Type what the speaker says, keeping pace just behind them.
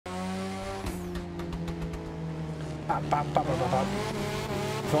Pop, pop, pop, pop, pop, pop.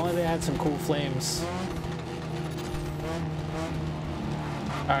 If only they had some cool flames.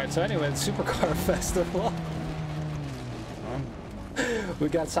 Alright, so anyway, the Supercar Festival. We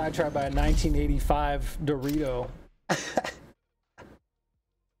got sidetracked by a 1985 Dorito.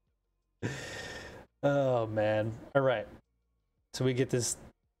 Oh, man. Alright. So we get this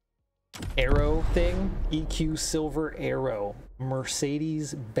Arrow thing. EQ Silver Arrow.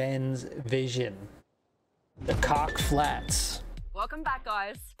 Mercedes-Benz Vision. The cock flats. Welcome back,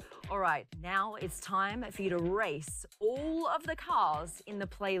 guys. All right, now it's time for you to race all of the cars in the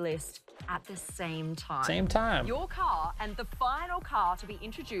playlist at the same time. Same time. Your car and the final car to be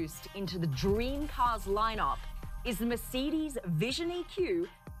introduced into the Dream Cars lineup is the Mercedes Vision EQ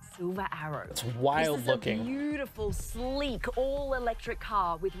Silver Arrow. It's wild looking. This is a beautiful, sleek, all-electric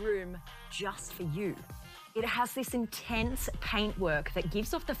car with room just for you. It has this intense paintwork that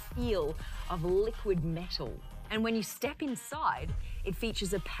gives off the feel of liquid metal. And when you step inside, it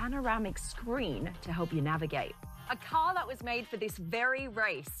features a panoramic screen to help you navigate. A car that was made for this very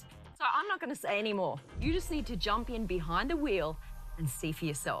race. So I'm not going to say any more. You just need to jump in behind the wheel and see for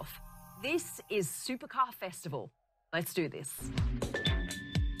yourself. This is Supercar Festival. Let's do this.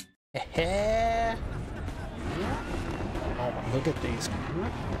 Oh, look at these.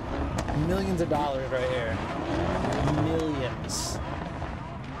 Millions of dollars right here. Millions.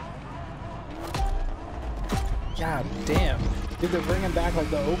 God damn. Dude, they're bringing back like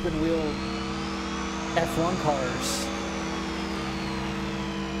the open wheel F1 cars.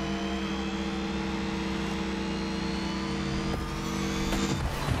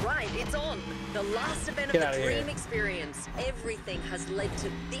 Right, it's on. The last event of the Dream Experience. Everything has led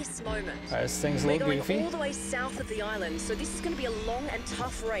to this moment. Alright, this thing's a little goofy. We're going all the way south of the island, so this is going to be a long and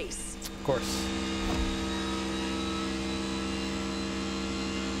tough race. Of course.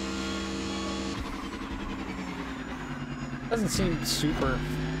 Doesn't seem super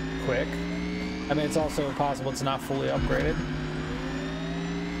quick. I mean, it's also possible it's not fully upgraded.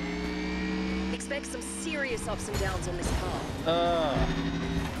 Expect some serious ups and downs on this car.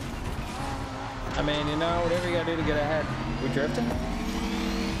 I mean, you know, whatever you gotta do to get ahead. We drifting?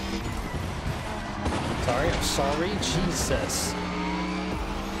 Sorry, I'm sorry. Jesus.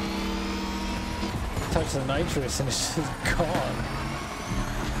 Touch the nitrous and it's just gone.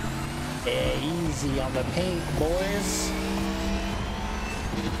 Yeah, easy on the paint, boys.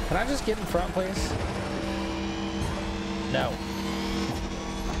 Can I just get in front, please? No.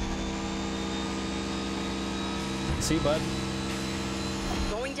 See, bud?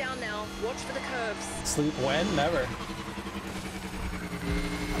 Going down now. Watch for the curves. Sleep when? Never.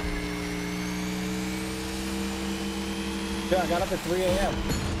 Yeah, I got up at 3 a.m.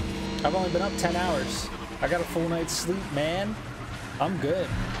 I've only been up 10 hours. I got a full night's sleep, man. I'm good.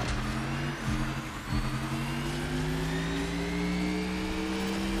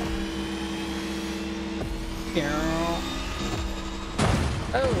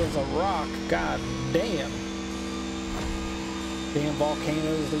 Oh, there's a rock. God damn. Damn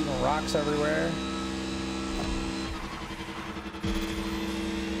volcanoes leaving rocks everywhere.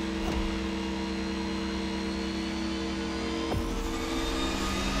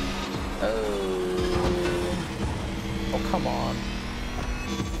 Oh, come on.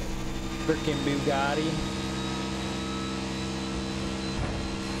 Frickin' Bugatti.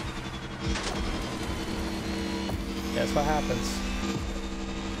 That's what happens.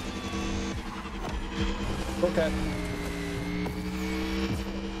 Okay.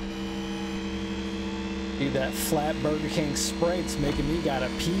 Dude, that flat Burger King Sprite's making me gotta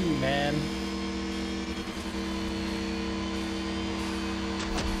pee, man.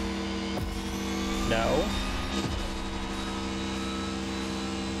 No.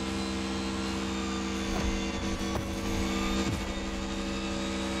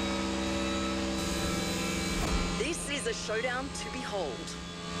 This is a showdown to behold.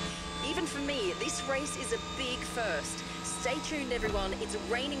 Even for me, this race is a big first. Stay tuned, everyone. It's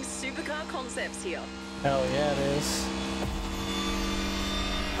raining supercar concepts here. Hell yeah, it is.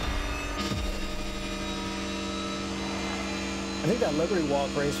 I think that Liberty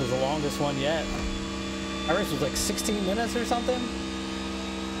Walk race was the longest one yet. That race was like 16 minutes or something.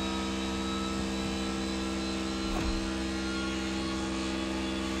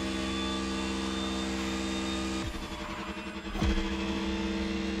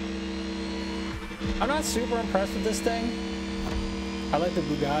 I'm not super impressed with this thing. I like the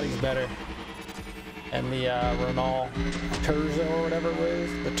Bugattis better. And the Renault Turzo or whatever it was.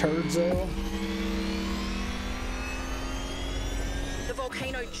 The Turdzo. The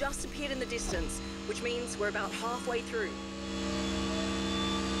volcano just appeared in the distance, which means we're about halfway through.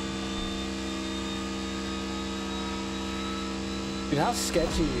 Dude, how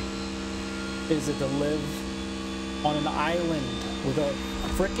sketchy is it to live on an island with a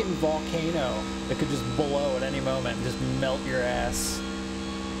frickin' volcano that could just blow at any moment and just melt your ass?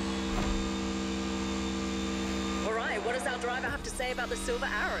 All right, what does our driver have to say about the Silver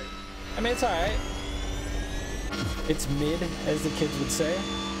Arrow? I mean, it's alright. It's mid, as the kids would say.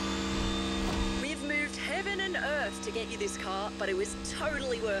 We've moved heaven and earth to get you this car, but it was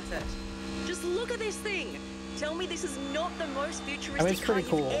totally worth it. Just look at this thing. Tell me this is not the most futuristic it's pretty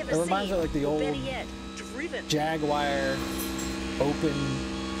car cool. you've ever It reminds seen, me of like the or old better yet, driven. Jaguar open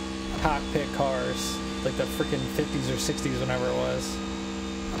cockpit cars, like the freaking 50s or 60s, whenever it was.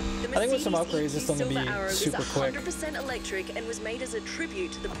 The I think with some Mercedes upgrades, it's going to Silver be Arrow super quick. is 100% electric and was made as a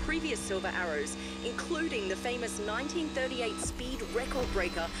tribute to the previous Silver Arrows, including the famous 1938 speed record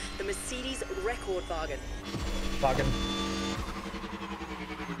breaker, the Mercedes Rekordwagen. Wagon.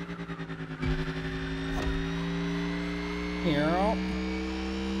 Yeah.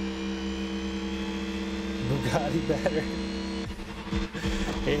 Bugatti better.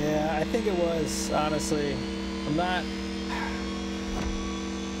 Yeah, I think it was, honestly. I'm not...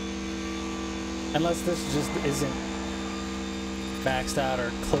 Unless this just isn't maxed out or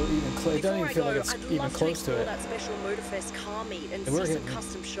even close. It doesn't even feel like it's even close to it. That special Motorfest car meet and we're see some hitting,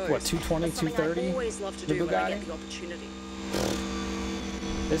 custom shows. what, 220, That's something 230? I always love to The do when I Bugatti? get the opportunity.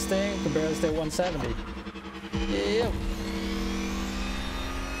 This thing can barely stay 170. Yeah.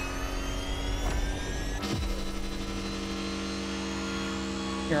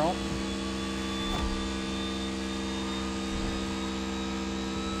 Here on.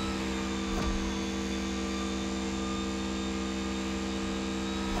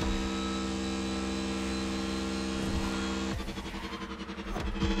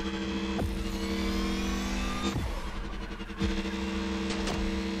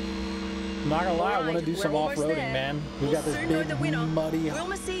 I'm not gonna lie, I want to do some off-roading, man. We got this big, muddy Will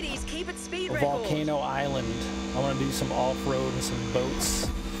Mercedes keep its speed record? volcano island. I want to do some off-road and some boats.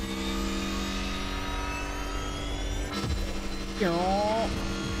 Oh.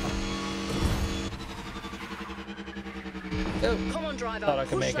 Come on, driver. Thought I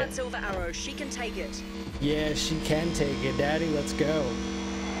could Push make that it. Silver Arrow. She can take it. Yeah, she can take it, Daddy. Let's go.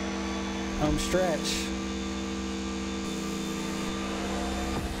 Home stretch.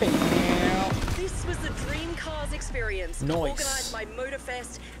 This was the Dream Cars experience, Nice. organised by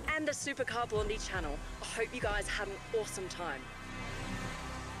Motorfest and the Supercar Blondie channel. I hope you guys had an awesome time.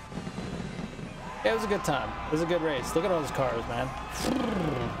 Yeah, it was a good time. It was a good race. Look at all those cars, man.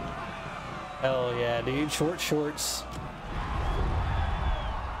 Hell yeah, dude. Short shorts.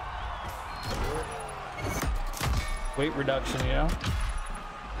 Weight reduction, you know?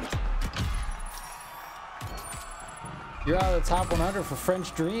 You're out of the top 100 for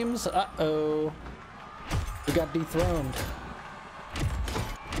French Dreams? Uh-oh. We got dethroned.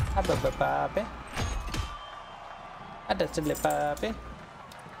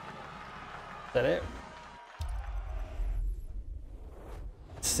 Is that it?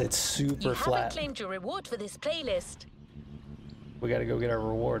 It's super You flat. haven't claimed your reward for this playlist. We gotta go get our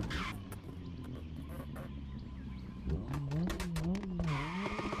reward.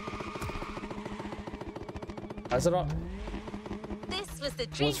 How's it on? This was the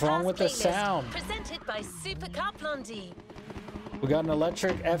Dream What's wrong Cars with the playlist, sound? presented by Supercar Blondie. We got an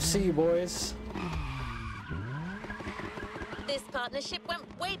electric FC, boys. This partnership went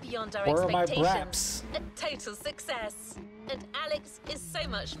way beyond our Where are my expectations. braps? A total success. And Alex is so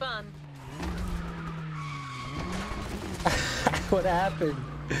much fun. What happened?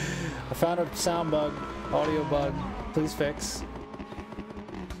 I found a sound bug, audio bug. Please fix.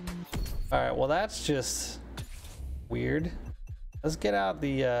 All right, well that's just weird. Let's get out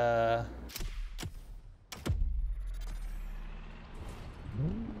the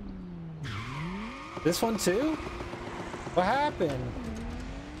this one too? What happened?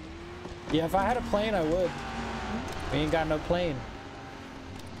 Yeah, if I had a plane, I would. We ain't got no plane.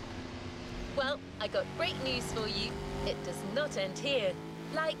 Well, I got great news for you. It does not end here.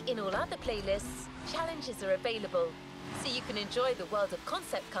 Like in all other playlists, challenges are available, so you can enjoy the world of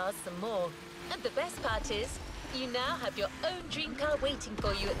concept cars some more. And the best part is, you now have your own dream car waiting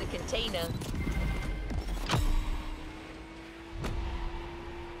for you at the container.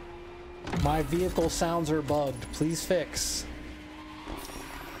 My vehicle sounds are bugged. Please fix.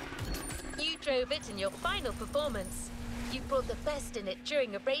 You drove it in your final performance. You brought the best in it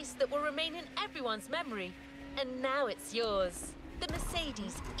during a race that will remain in everyone's memory. And now it's yours. The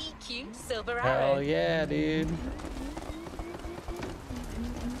Mercedes EQ Silver Arrow. Hell yeah, dude.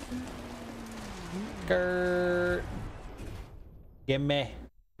 Skirt. Gimme.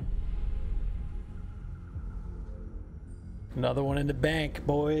 Another one in the bank,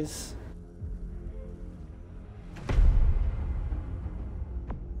 boys.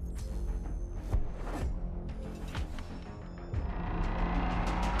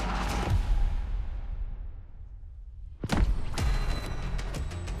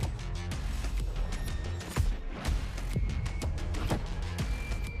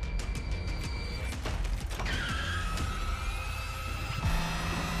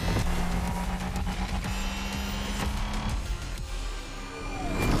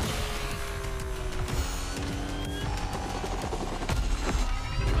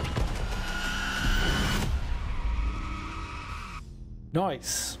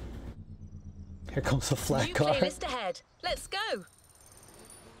 Nice. Here comes a flat New car. playlist ahead. Let's go.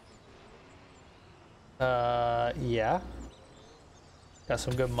 Yeah. Got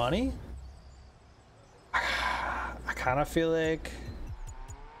some good money. I kind of feel like.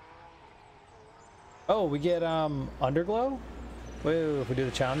 Oh, we get underglow. Woo! If we do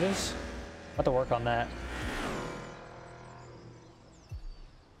the challenges, I'll have to work on that.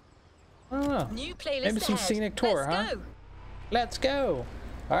 I don't know. New playlist Maybe some ahead. scenic tour, Let's huh? go. Let's go.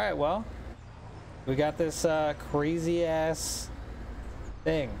 All right, well, we got this crazy ass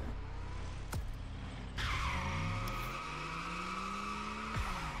thing.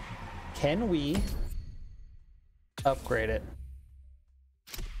 Can we upgrade it?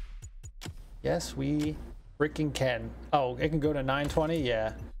 Yes, we freaking can. Oh, it can go to 920?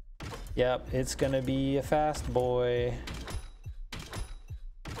 Yeah. Yep, it's gonna be a fast boy.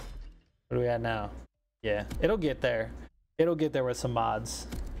 What do we got now? Yeah, it'll get there. It'll get there with some mods.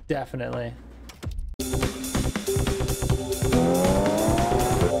 Definitely.